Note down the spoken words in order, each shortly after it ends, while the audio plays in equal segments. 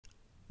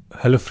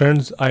Hello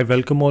friends, I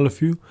welcome all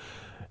of you.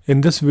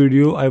 In this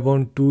video, I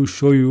want to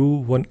show you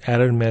one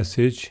error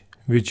message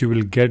which you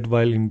will get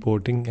while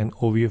importing an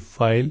OVF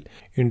file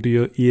into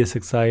your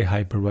ESXi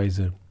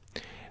hypervisor.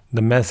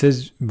 The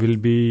message will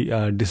be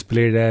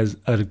displayed as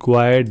a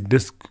required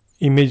disk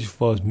image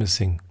was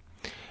missing,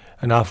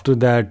 and after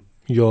that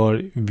your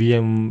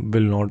VM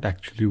will not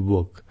actually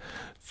work.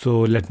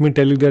 So let me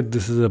tell you that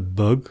this is a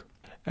bug,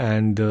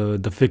 and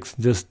the fix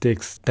just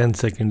takes 10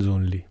 seconds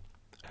only.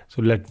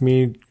 So let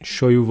me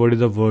show you what is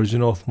the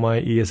version of my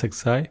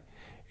ESXi.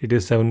 It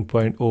is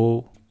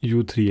 7.0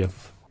 U3F.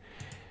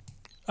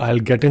 I'll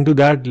get into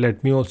that.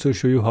 Let me also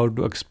show you how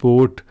to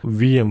export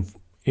VM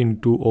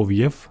into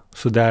OVF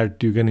so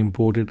that you can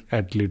import it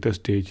at later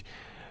stage.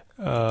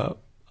 I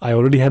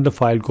already had the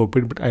file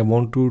copied, but I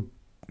want to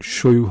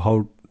show you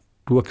how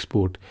to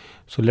export.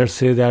 So let's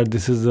say that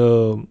this is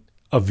a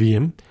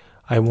VM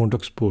I want to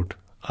export.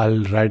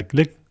 I'll right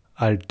click,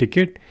 I'll tick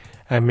it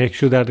and make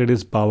sure that it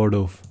is powered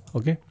off.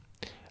 Okay.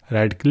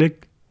 Right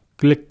click,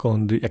 click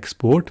on the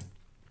export,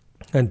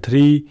 and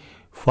 3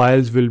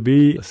 files will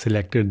be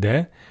selected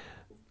there.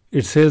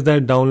 It says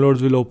that downloads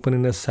will open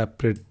in a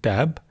separate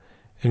tab.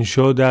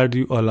 Ensure that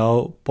you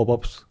allow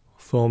pop-ups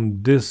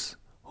from this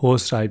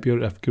host IP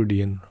or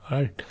FQDN.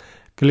 Alright,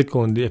 click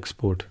on the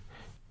export.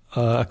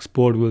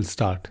 Export will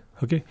start.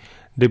 Okay,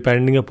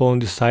 depending upon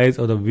the size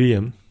of the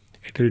VM,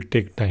 it will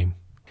take time.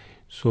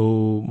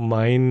 So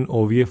mine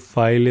OVF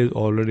file is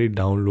already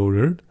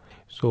downloaded.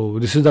 So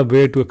this is the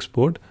way to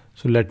export.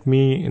 So let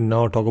me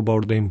now talk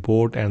about the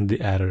import and the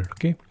error.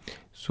 Okay,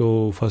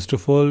 so first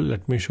of all,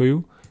 let me show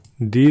you.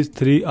 These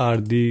 3 are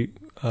the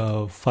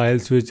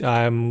files which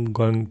I am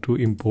going to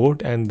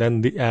import, and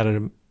then the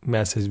error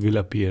message will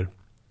appear.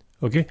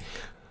 Okay,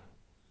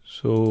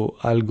 so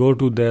I'll go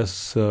to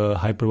this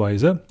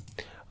hypervisor.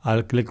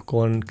 I'll click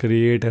on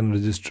create and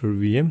register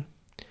VM.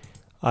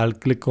 I'll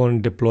click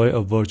on deploy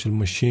a virtual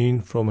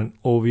machine from an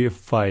OVF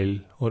file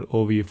or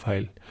OVF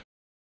file.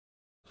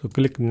 So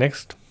click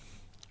next.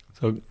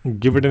 So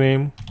give it a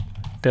name,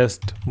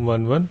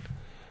 test11,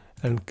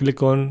 and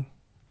click on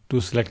to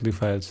select the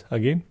files.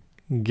 Again,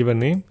 give a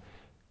name.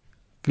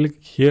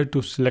 Click here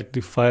to select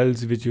the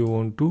files which you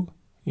want to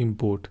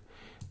import.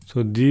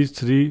 So these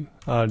 3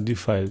 are the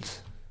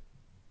files.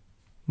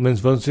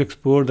 Means once you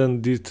export,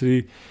 then these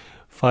 3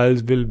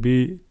 files will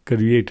be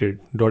created: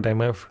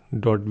 .mf,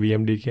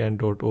 .vmdk, and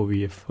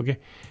 .ovf. Okay.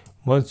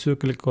 Once you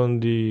click on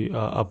the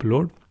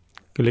upload,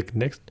 click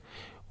next.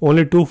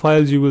 Only 2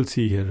 files you will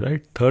see here,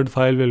 right? Third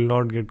file will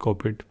not get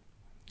copied.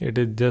 It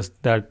is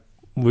just that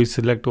we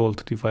select all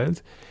 3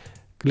 files.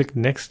 Click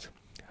next.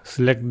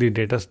 Select the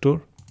data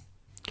store.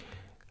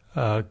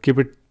 Keep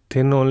it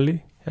thin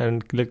only,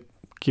 and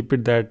keep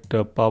it that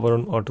power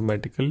on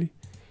automatically.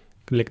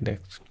 Click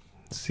next.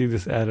 See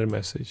this error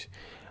message.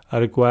 A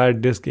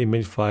required disk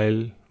image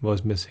file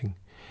was missing.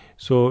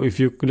 So if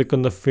you click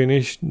on the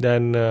finish,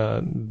 then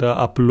the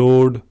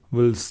upload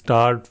will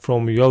start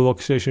from your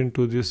workstation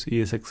to this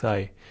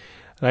ESXi,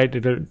 right?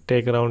 It will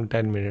take around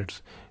 10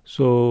 minutes.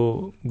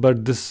 So,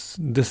 but this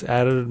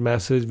error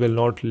message will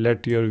not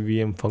let your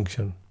VM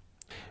function.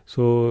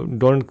 So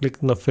don't click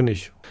on the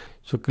finish.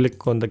 So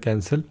click on the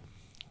cancel.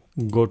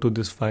 Go to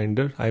this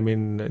finder. I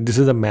mean, this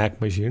is a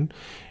Mac machine.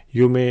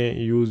 You may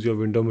use your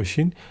Windows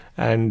machine,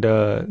 and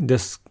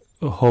just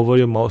hover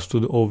your mouse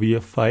to the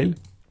OVF file.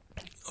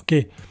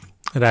 Okay.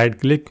 Right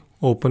click,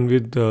 open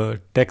with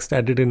the text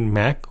edit in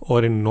Mac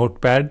or in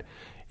Notepad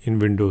in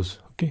Windows.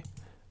 Okay,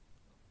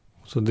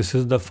 so this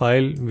is the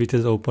file which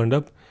is opened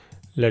up.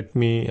 Let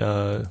me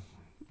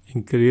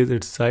increase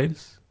its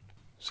size.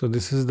 So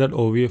this is that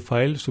OVF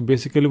file. So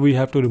basically we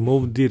have to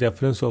remove the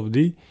reference of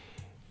the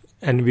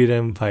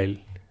NVRAM file.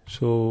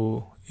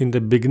 So in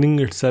the beginning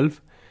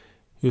itself,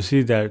 you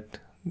see that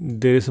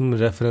there is some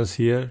reference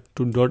here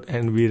to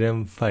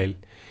 .nvram file.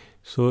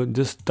 So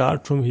just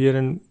start from here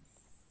and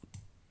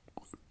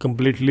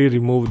completely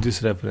remove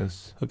this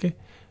reference. Okay,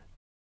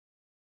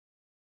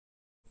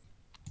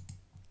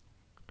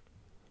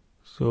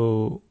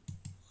 so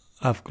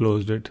I've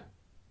closed it.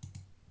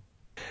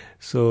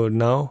 So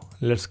now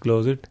let's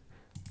close it.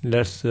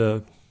 Let's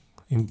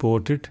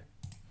import it.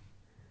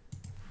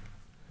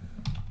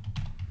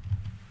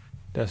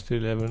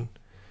 Test11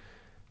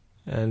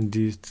 and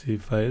these 3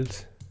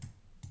 files.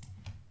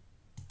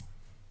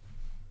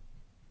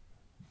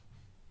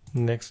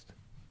 Next.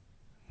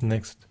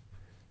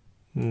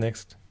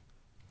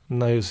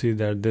 Now you see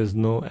that there's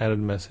no error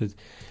message.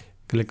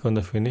 Click on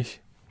the finish.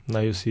 Now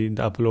you see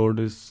the upload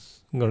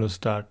is going to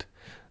start.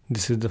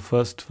 This is the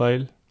first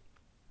file.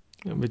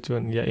 Which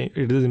one? Yeah,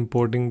 it is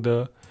importing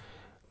the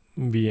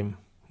VM.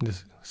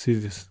 See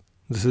this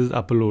is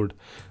upload.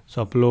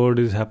 So upload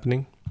is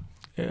happening.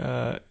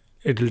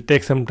 It will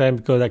take some time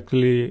because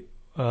actually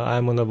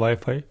I'm on the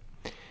Wi-Fi,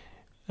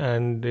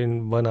 and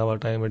in 1 hour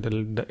time it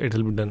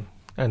will be done,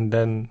 and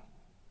then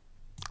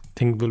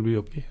things will be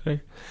okay,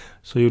 right?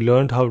 So you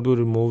learned how to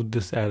remove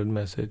this error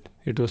message.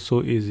 It was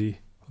so easy.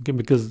 Okay,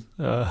 because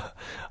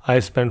I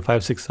spent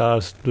 5-6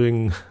 hours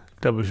doing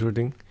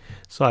troubleshooting,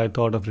 so I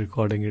thought of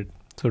recording it.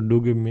 So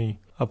do give me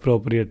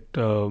appropriate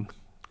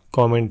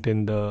comment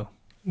in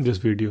this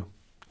video.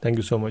 Thank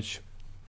you so much.